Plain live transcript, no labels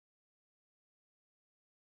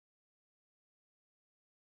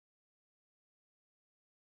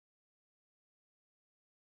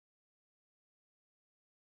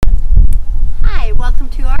welcome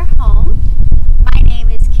to our home. My name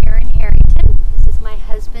is Karen Harrington. This is my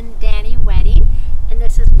husband Danny Wedding, and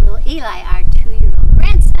this is little Eli, our 2-year-old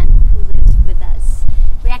grandson who lives with us.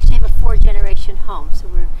 We actually have a 4-generation home, so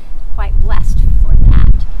we're quite blessed for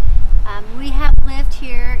that. We have lived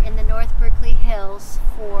here in the North Berkeley Hills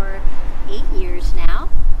for 8 years now.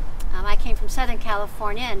 I came from Southern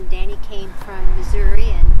California, and Danny came from Missouri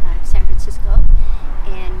and San Francisco,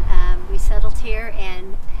 and we settled here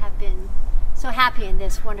and have been so happy in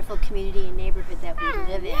this wonderful community and neighborhood that we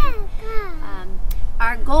live in.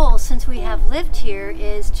 Our goal since we have lived here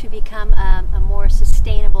is to become a more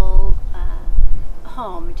sustainable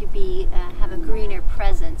home, to have a greener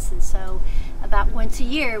presence, and so about once a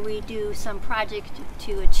year we do some project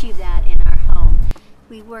to achieve that in our home.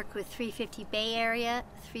 We work with 350 Bay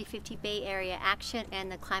Area Action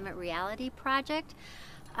and the Climate Reality Project.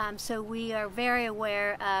 So we are very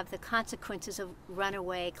aware of the consequences of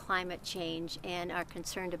runaway climate change and are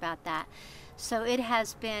concerned about that. So it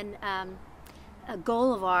has been a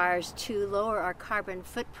goal of ours to lower our carbon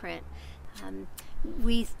footprint.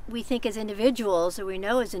 We think as individuals, or we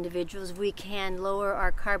know as individuals, we can lower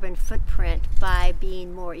our carbon footprint by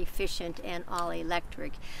being more efficient and all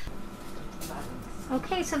electric.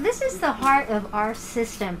 Okay, so this is the heart of our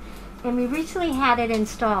system, and we recently had it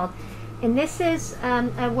installed. And this is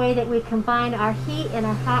a way that we combine our heat and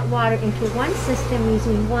our hot water into one system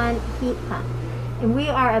using one heat pump. And we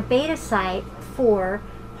are a beta site for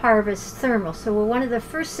Harvest Thermal. So we're one of the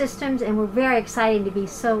first systems, and we're very excited to be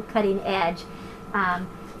so cutting edge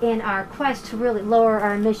in our quest to really lower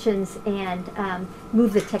our emissions and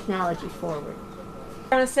move the technology forward.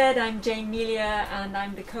 As I said, I'm Jane Melia, and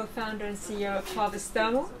I'm the co-founder and CEO of Harvest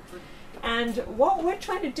Thermal. And what we're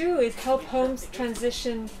trying to do is help homes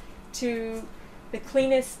transition to the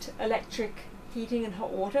cleanest electric heating and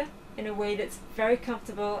hot water in a way that's very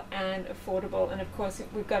comfortable and affordable. And of course,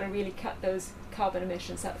 we've got to really cut those carbon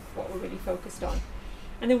emissions. That's what we're really focused on.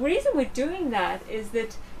 And the reason we're doing that is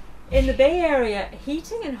that in the Bay Area,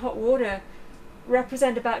 heating and hot water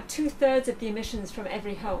represent about 2/3 of the emissions from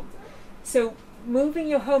every home. So moving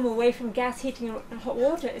your home away from gas heating and hot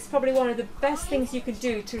water is probably one of the best things you can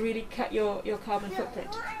do to really cut your carbon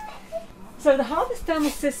footprint. So the Harvest Thermal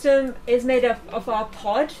system is made up of our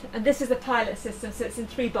pod, and this is a pilot system, so it's in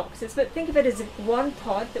 3 boxes, but think of it as one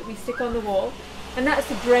pod that we stick on the wall, and that's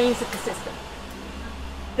the brains of the system.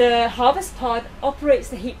 The Harvest pod operates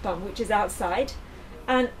the heat pump, which is outside,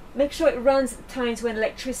 and make sure it runs at times when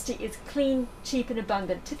electricity is clean, cheap and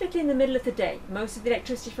abundant, typically in the middle of the day. Most of the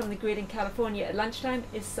electricity from the grid in California at lunchtime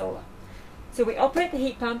is solar. So we operate the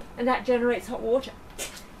heat pump, and that generates hot water.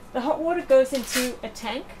 The hot water goes into a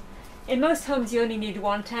tank. In most homes you only need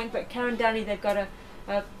 1 tank, but Karen and Danny, they've got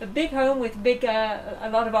a big home with a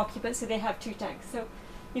lot of occupants, so they have 2 tanks. So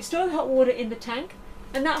you store the hot water in the tank,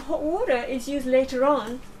 and that hot water is used later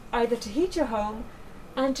on either to heat your home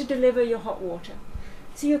and to deliver your hot water.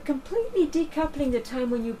 So you're completely decoupling the time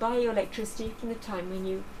when you buy your electricity from the time when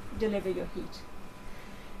you deliver your heat.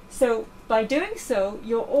 So by doing so,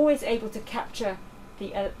 you're always able to capture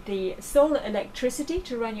the solar electricity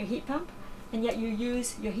to run your heat pump, and yet you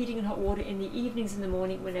use your heating and hot water in the evenings and the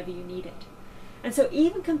morning whenever you need it. And so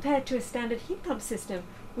even compared to a standard heat pump system,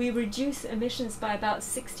 we reduce emissions by about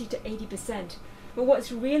 60 to 80%. But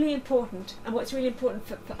what's really important, and what's really important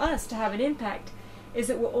for us to have an impact, is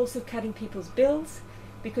that we're also cutting people's bills,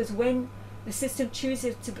 because when the system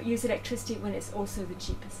chooses to use electricity when it's also the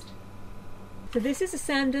cheapest. So this is a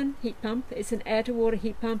Sandon heat pump. It's an air-to-water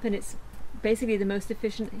heat pump, and it's basically the most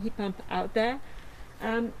efficient heat pump out there.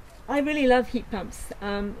 I really love heat pumps.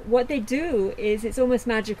 What they do is it's almost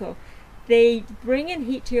magical. They bring in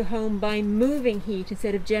heat to your home by moving heat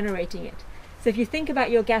instead of generating it. So if you think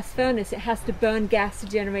about your gas furnace, it has to burn gas to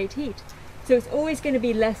generate heat. So it's always going to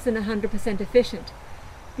be less than 100% efficient.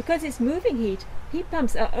 Because it's moving heat, heat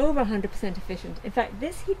pumps are over 100% efficient. In fact,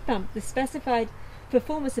 this heat pump, the specified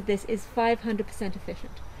performance of this is 500%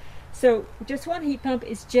 efficient. So just one heat pump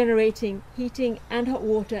is generating heating and hot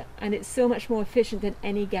water, and it's so much more efficient than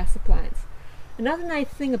any gas appliance. Another nice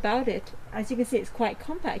thing about it, as you can see, it's quite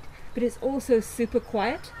compact, but it's also super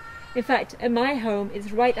quiet. In fact, at my home,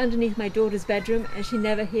 it's right underneath my daughter's bedroom, and she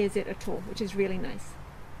never hears it at all, which is really nice.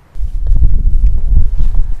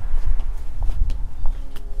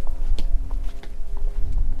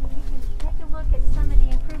 We can take a look at some of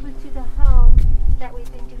the improvements to the home that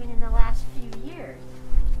we've been doing in the last few years.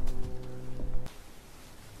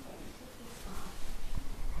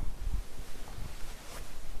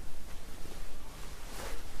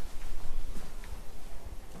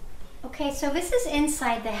 Okay, so this is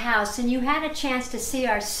inside the house, and you had a chance to see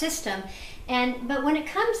our system, But when it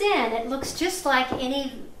comes in, it looks just like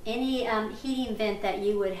any heating vent that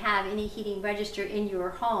you would have, any heating register in your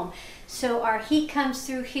home. So our heat comes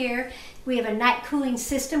through here. We have a night cooling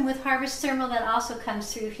system with Harvest Thermal that also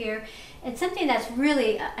comes through here. And something that's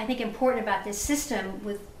really, I think, important about this system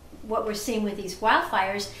with what we're seeing with these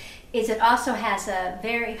wildfires is it also has a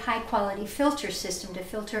very high quality filter system to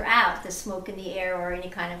filter out the smoke in the air or any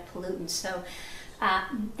kind of pollutants. So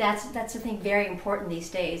that's something very important these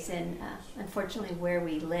days, and unfortunately where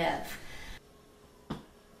we live.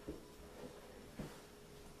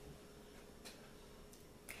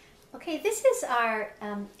 Okay, this is our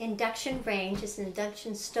induction range. It's an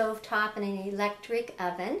induction stove top and an electric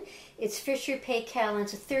oven. It's Fisher Paykel and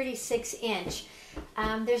it's a 36-inch.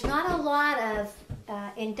 There's not a lot of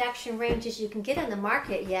induction ranges you can get on the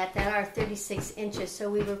market yet that are 36 inches, so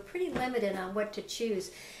we were pretty limited on what to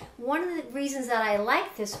choose. One of the reasons that I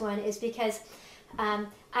like this one is because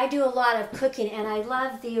I do a lot of cooking, and I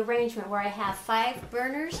love the arrangement where I have 5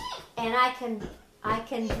 burners, and I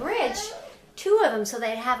can bridge 2 of them so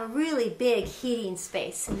they have a really big heating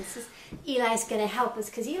space. And this is Eli's going to help us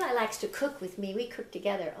because Eli likes to cook with me. We cook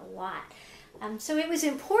together a lot. So it was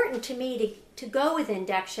important to me to go with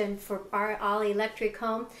induction for our all-electric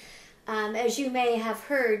home. As you may have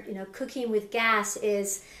heard, cooking with gas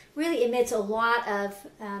really emits a lot of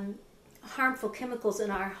harmful chemicals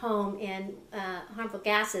in our home and harmful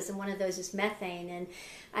gases, and one of those is methane. And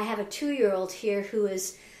I have a 2-year-old here who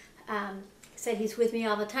is said he's with me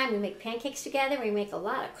all the time. We make pancakes together. We make a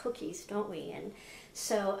lot of cookies, don't we? And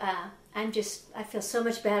so I feel so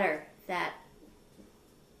much better that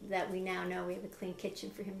we now know we have a clean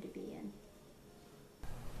kitchen for him to be in.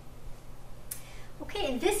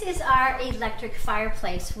 Okay, and this is our electric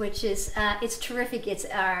fireplace, which is it's terrific. It's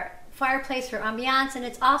our fireplace for ambiance, and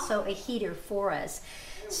it's also a heater for us.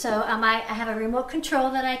 So I have a remote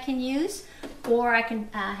control that I can use, or I can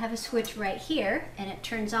have a switch right here, and it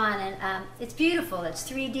turns on, and it's beautiful. It's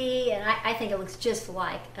 3D, and I think it looks just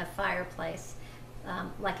like a fireplace,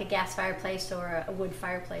 like a gas fireplace or a wood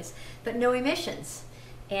fireplace, but no emissions.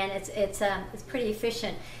 And it's pretty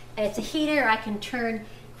efficient. It's a heater. I can turn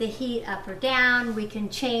the heat up or down. We can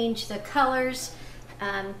change the colors.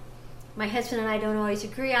 My husband and I don't always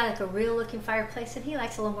agree. I like a real looking fireplace, and he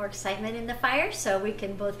likes a little more excitement in the fire, so we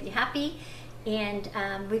can both be happy. And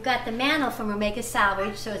we've got the mantle from Omega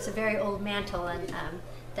Salvage, so it's a very old mantle, and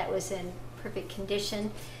that was in perfect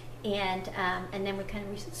condition. And then we kind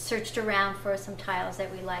of searched around for some tiles that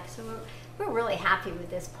we like. So we're really happy with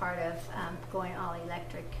this part of going all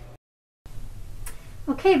electric.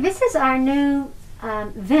 Okay, this is our new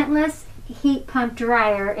ventless heat pump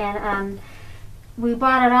dryer, and we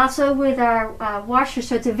bought it also with our washer,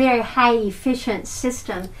 so it's a very high efficient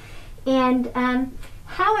system. And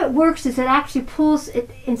how it works is it actually pulls it,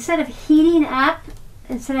 instead of heating up,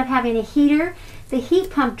 instead of having a heater, the heat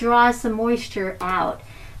pump draws the moisture out.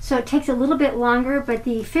 So it takes a little bit longer, but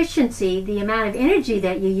the efficiency, the amount of energy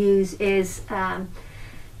that you use is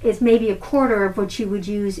maybe a quarter of what you would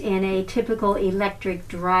use in a typical electric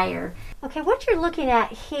dryer. Okay, what you're looking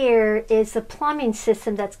at here is the plumbing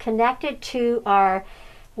system that's connected to our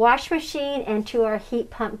wash machine and to our heat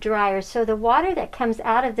pump dryer. So the water that comes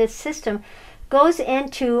out of this system goes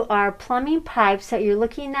into our plumbing pipes that you're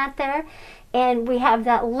looking at there, and we have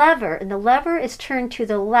that lever, and the lever is turned to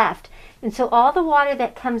the left. And so all the water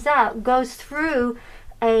that comes out goes through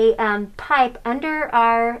a pipe under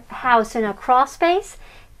our house in a crawl space,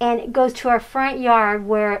 and it goes to our front yard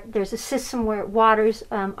where there's a system where it waters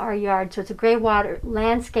our yard. So it's a greywater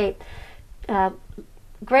landscape,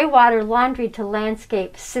 greywater laundry to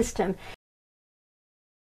landscape system.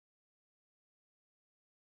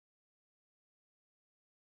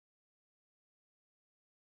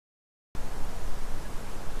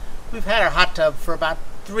 We've had our hot tub for about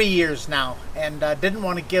 3 years now, and didn't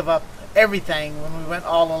want to give up everything when we went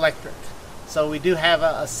all electric. So we do have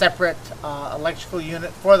a separate electrical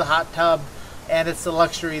unit for the hot tub, and it's a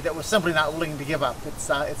luxury that we're simply not willing to give up.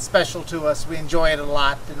 It's special to us. We enjoy it a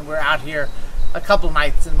lot, and we're out here a couple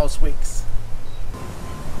nights in most weeks.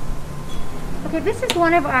 Okay, this is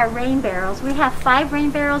one of our rain barrels. We have 5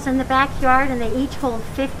 rain barrels in the backyard, and they each hold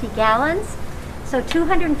 50 gallons. So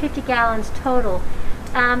 250 gallons total.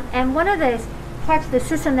 And one of the parts of the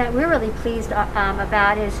system that we're really pleased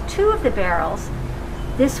about is 2 of the barrels,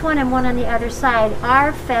 this one and one on the other side,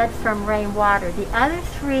 are fed from rainwater. The other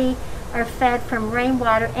 3 are fed from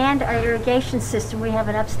rainwater and our irrigation system. We have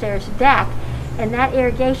an upstairs deck, and that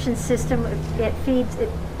irrigation system,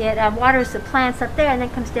 it waters the plants up there, and then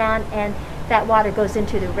comes down, and that water goes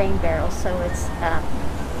into the rain barrels. So it's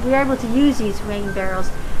we're able to use these rain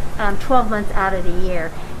barrels 12 months out of the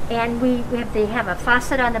year. and they have a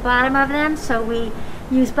faucet on the bottom of them, so we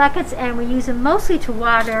use buckets, and we use them mostly to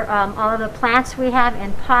water all of the plants we have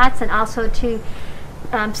in pots, and also to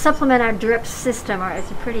supplement our drip system.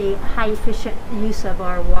 It's a pretty high efficient use of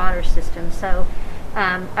our water system. So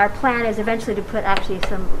our plan is eventually to put actually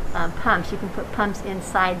some pumps. You can put pumps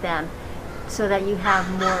inside them so that you have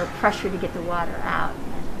more pressure to get the water out.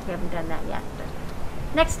 We haven't done that yet. But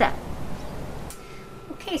next step.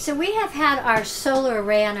 Okay, so we have had our solar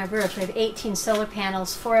array on our roof. We have 18 solar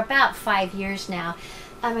panels for about 5 years now.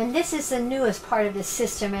 And this is the newest part of the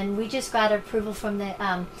system, and we just got approval from the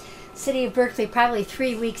City of Berkeley probably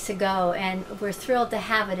 3 weeks ago, and we're thrilled to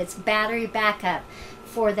have it. It's battery backup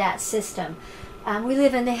for that system. We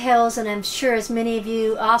live in the hills, and I'm sure as many of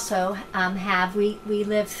you also have, we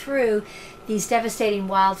live through these devastating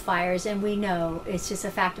wildfires, and we know it's just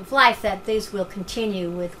a fact of life that these will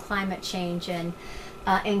continue with climate change and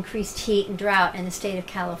increased heat and drought in the state of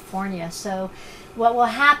California. So what will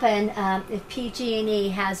happen if PG&E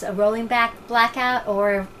has a rolling blackout,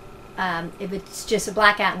 or if it's just a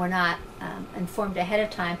blackout and we're not informed ahead of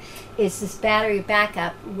time, is this battery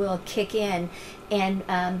backup will kick in, and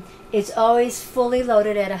it's always fully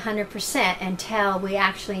loaded at 100% until we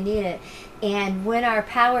actually need it. And when our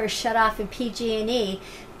power is shut off in PG&E,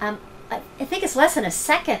 I think it's less than a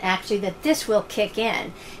second actually that this will kick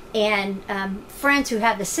in. And friends who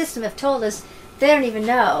have the system have told us they don't even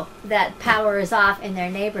know that power is off in their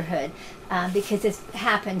neighborhood because it's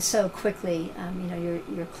happened so quickly. You know,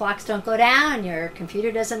 your clocks don't go down, your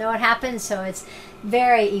computer doesn't know what happened, so it's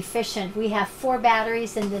very efficient. We have 4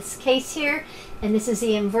 batteries in this case here, and this is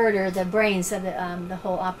the inverter, the brains of the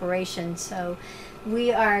whole operation. So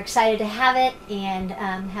we are excited to have it, and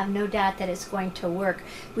have no doubt that it's going to work.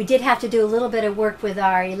 We did have to do a little bit of work with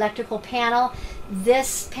our electrical panel.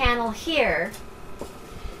 This panel here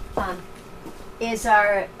is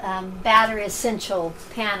our battery essential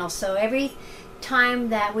panel. So every time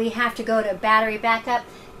that we have to go to battery backup,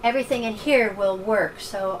 everything in here will work.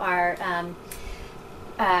 So our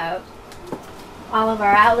all of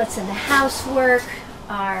our outlets in the house work,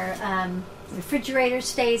 our refrigerator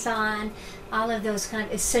stays on, all of those kind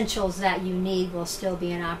of essentials that you need will still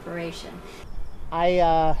be in operation.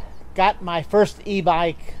 I got my first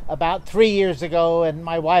e-bike about 3 years ago, and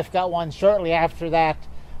my wife got one shortly after that.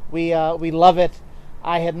 We love it.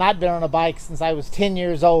 I had not been on a bike since I was 10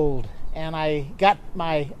 years old, and I got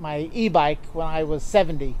my e-bike when I was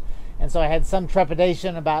 70. And so I had some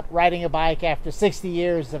trepidation about riding a bike after 60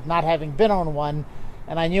 years of not having been on one,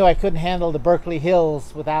 and I knew I couldn't handle the Berkeley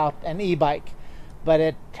hills without an e-bike. But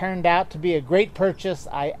it turned out to be a great purchase.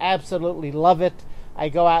 I absolutely love it. I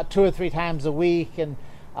go out 2 or 3 times a week, and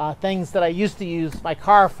things that I used to use my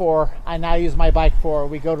car for, I now use my bike for.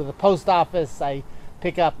 We go to the post office, I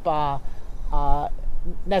pick up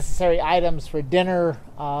necessary items for dinner,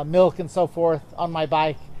 milk and so forth on my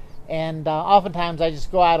bike, and oftentimes I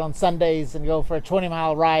just go out on Sundays and go for a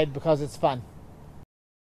 20-mile ride because it's fun.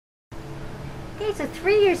 Okay, so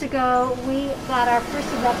 3 years ago we got our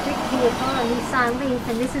first electric vehicle, a Nissan Leaf,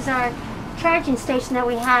 and this is our charging station that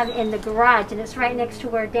we have in the garage, and it's right next to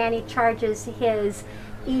where Danny charges his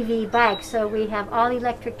EV bike. So we have all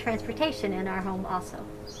electric transportation in our home also.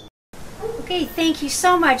 Okay, thank you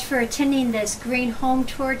so much for attending this green home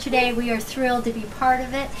tour today. We are thrilled to be part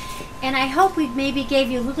of it, and I hope we maybe gave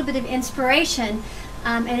you a little bit of inspiration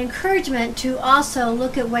and encouragement to also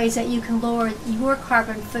look at ways that you can lower your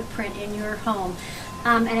carbon footprint in your home.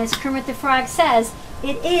 And as Kermit the Frog says,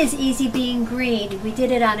 it is easy being green. We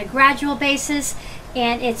did it on a gradual basis,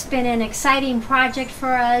 and it's been an exciting project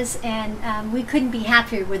for us, and we couldn't be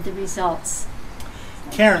happier with the results.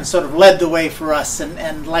 Karen sort of led the way for us,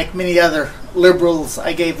 and like many other liberals,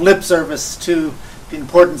 I gave lip service to the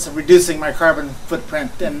importance of reducing my carbon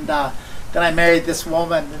footprint, and then I married this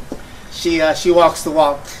woman. She walks the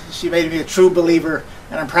walk. She made me a true believer,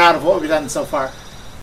 and I'm proud of what we've done so far.